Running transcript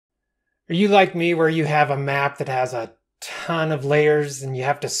Are you like me where you have a map that has a ton of layers and you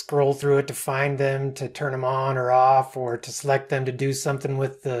have to scroll through it to find them, to turn them on or off, or to select them to do something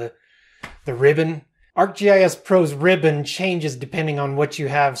with the ribbon? ArcGIS Pro's ribbon changes depending on what you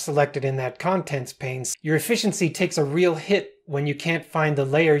have selected in that contents pane. Your efficiency takes a real hit when you can't find the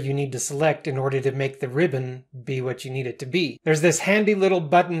layer you need to select in order to make the ribbon be what you need it to be. There's this handy little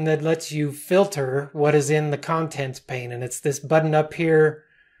button that lets you filter what is in the contents pane, and it's this button up here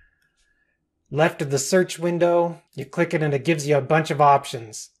left of the search window. You click it and it gives you a bunch of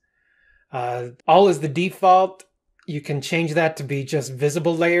options. All is the default. You can change that to be just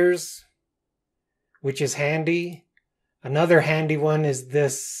visible layers, which is handy. Another handy one is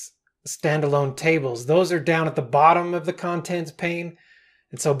this Standalone Tables. Those are down at the bottom of the contents pane.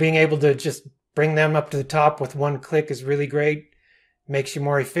 And so being able to just bring them up to the top with one click is really great. Makes you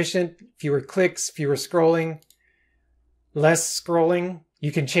more efficient. Fewer clicks, fewer scrolling, less scrolling.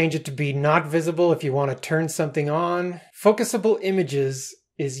 You can change it to be not visible if you want to turn something on. Focusable Images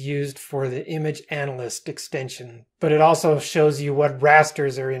is used for the Image Analyst extension, but it also shows you what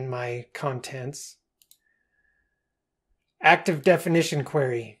rasters are in my contents. Active Definition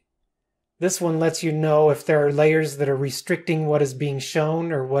Query. This one lets you know if there are layers that are restricting what is being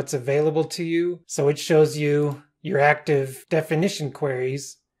shown or what's available to you. So it shows you your active definition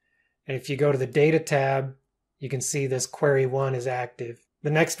queries. And if you go to the Data tab, you can see this query 1 is active. The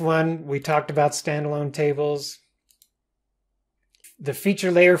next one, we talked about Standalone Tables. The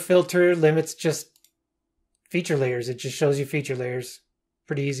feature layer filter limits just feature layers. It just shows you feature layers.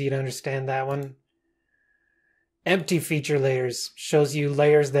 Pretty easy to understand that one. Empty feature layers shows you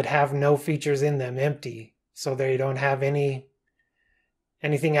layers that have no features in them, empty. So they don't have anything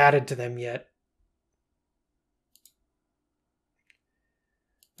added to them yet.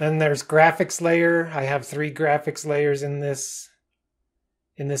 Then there's graphics layer. I have 3 graphics layers in this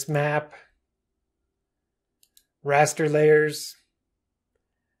map. Raster layers.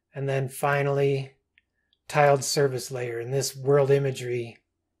 And then finally, tiled service layer. And this world imagery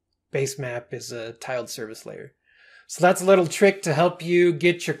base map is a tiled service layer. So that's a little trick to help you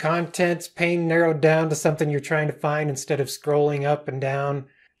get your contents pane narrowed down to something you're trying to find instead of scrolling up and down,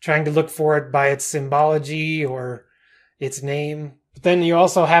 trying to look for it by its symbology or its name. But then you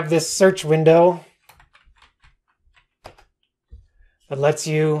also have this search window that lets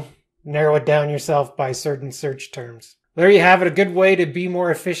you narrow it down yourself by certain search terms. There you have it, a good way to be more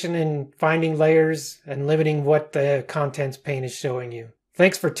efficient in finding layers and limiting what the contents pane is showing you.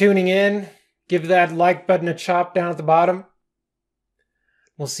 Thanks for tuning in. Give that like button a chop down at the bottom.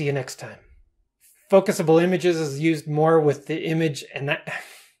 We'll see you next time. Focusable Images is used more with the image and I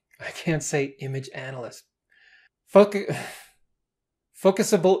can't say image analyst. Focusable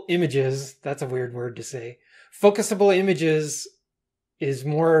Images, that's a weird word to say. Focusable Images is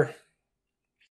more